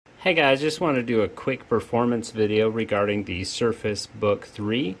Hey guys, just want to do a quick performance video regarding the Surface Book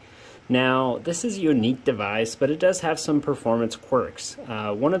 3. Now, this is a unique device, but it does have some performance quirks.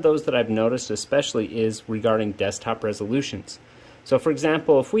 One of those that I've noticed especially is regarding desktop resolutions. So for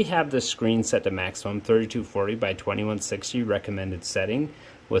example, if we have the screen set to maximum 3240 by 2160 recommended setting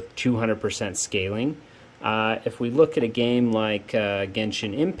with 200% scaling, if we look at a game like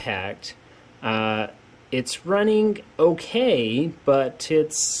Genshin Impact, it's running okay, but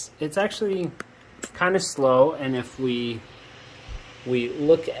it's actually kind of slow. And if we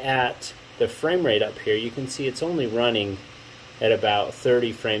look at the frame rate up here, you can see it's only running at about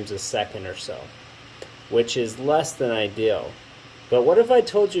 30 frames a second or so, which is less than ideal. But what if I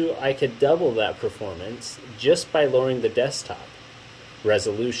told you I could double that performance just by lowering the desktop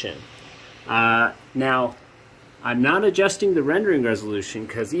resolution? Now, I'm not adjusting the rendering resolution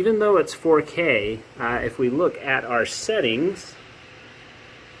because even though it's 4K, if we look at our settings,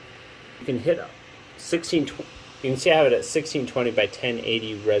 you can hit 1620. You can see I have it at 1620 by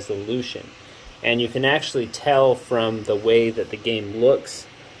 1080 resolution, and you can actually tell from the way that the game looks,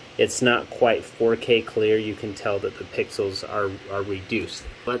 it's not quite 4K clear. You can tell that the pixels are reduced.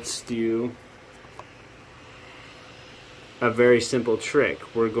 Let's do a very simple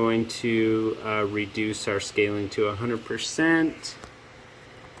trick. We're going to reduce our scaling to 100%.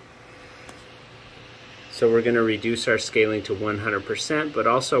 So we're going to reduce our scaling to 100%, but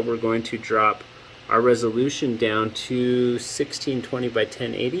also we're going to drop our resolution down to 1620 by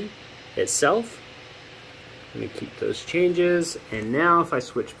 1080 itself. Let me keep those changes, and now if I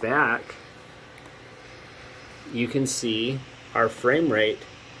switch back, you can see our frame rate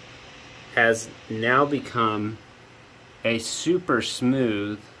has now become a super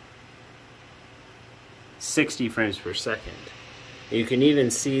smooth 60 frames per second. You can even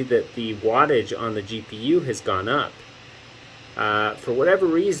see that the wattage on the GPU has gone up. For whatever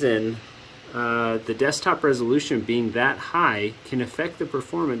reason, the desktop resolution being that high can affect the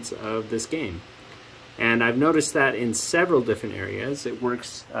performance of this game. And I've noticed that in several different areas. It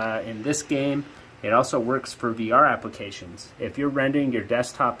works in this game. It also works for VR applications. If you're rendering your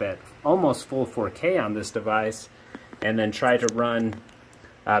desktop at almost full 4K on this device, and then try to run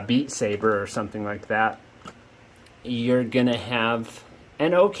Beat Saber or something like that, you're gonna have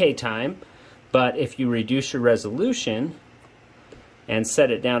an okay time. But if you reduce your resolution and set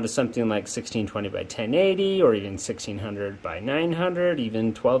it down to something like 1620 by 1080 or even 1600 by 900,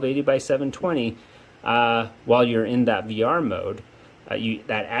 even 1280 by 720, while you're in that VR mode,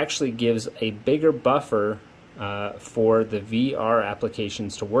 that actually gives a bigger buffer for the VR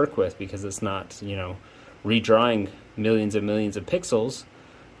applications to work with, because it's not, redrawing millions and millions of pixels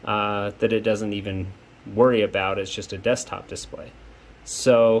that it doesn't even worry about. It's just a desktop display.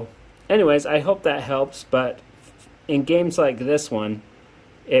 So anyways, I hope that helps. But in games like this one,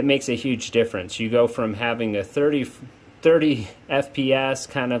 it makes a huge difference. You go from having a 30 FPS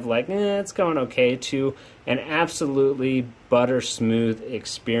kind of like, it's going okay, to an absolutely butter smooth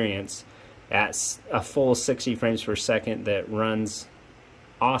experience at a full 60 frames per second that runs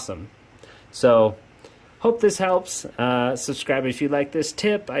awesome. So hope this helps. Subscribe if you like this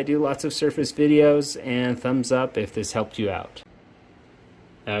tip. I do lots of Surface videos, and thumbs up if this helped you out.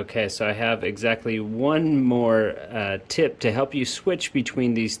 Okay, so I have exactly one more tip to help you switch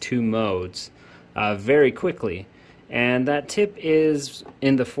between these two modes very quickly. And that tip is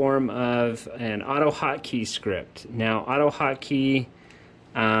in the form of an Autohotkey script. Now, Autohotkey,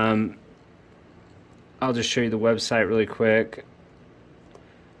 I'll just show you the website really quick.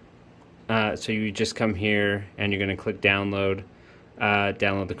 So you just come here and you're going to click download,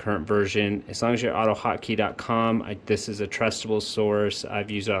 download the current version. As long as you're autohotkey.com, this is a trustable source. I've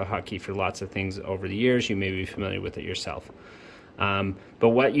used Autohotkey for lots of things over the years. You may be familiar with it yourself. But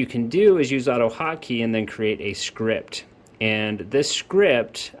what you can do is use Autohotkey and then create a script. And this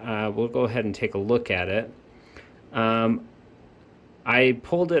script, we'll go ahead and take a look at it. I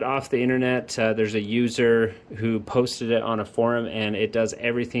pulled it off the internet. There's a user who posted it on a forum, and it does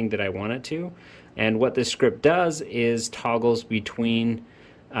everything that I want it to. And what this script does is toggles between,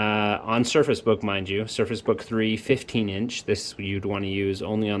 on Surface Book, mind you, Surface Book 3 15-inch. This you'd want to use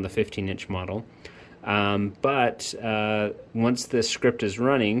only on the 15-inch model. But once this script is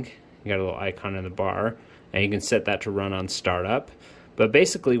running, you got a little icon in the bar, and you can set that to run on startup. But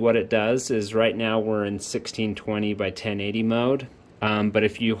basically what it does is, right now we're in 1620 by 1080 mode. But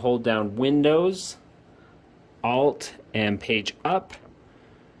if you hold down Windows, Alt, and page up,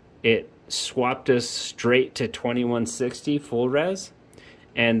 it swapped us straight to 2160 full res.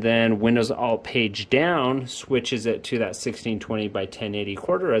 And then Windows Alt page down switches it to that 1620 by 1080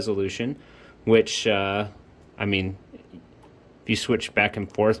 quarter resolution, which, I mean, if you switch back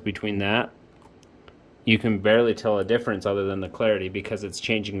and forth between that, you can barely tell a difference other than the clarity, because it's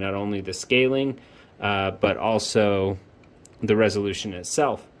changing not only the scaling but also the resolution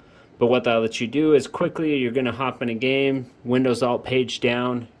itself. But what that lets you do is quickly, you're going to hop in a game, Windows Alt page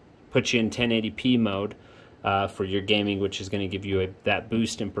down, put you in 1080p mode for your gaming, which is going to give you that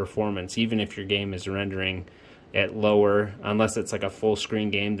boost in performance, even if your game is rendering at lower, unless it's like a full screen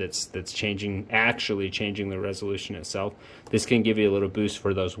game that's actually changing the resolution itself. This can give you a little boost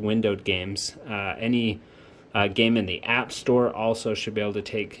for those windowed games. Any game in the App Store also should be able to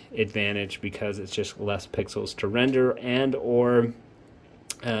take advantage, because it's just less pixels to render, and or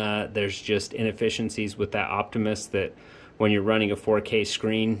there's just inefficiencies with that Optimus that when you're running a 4K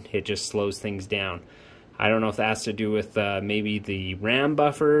screen, it just slows things down. I don't know if that has to do with maybe the RAM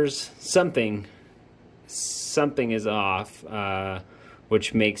buffers. Something is off,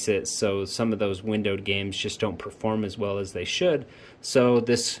 which makes it so some of those windowed games just don't perform as well as they should. So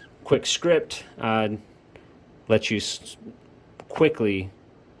this quick script lets you quickly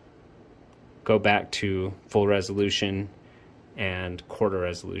go back to full resolution and quarter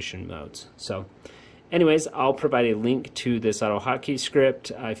resolution modes. So anyways, I'll provide a link to this Autohotkey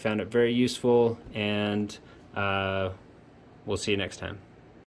script. I found it very useful, and we'll see you next time.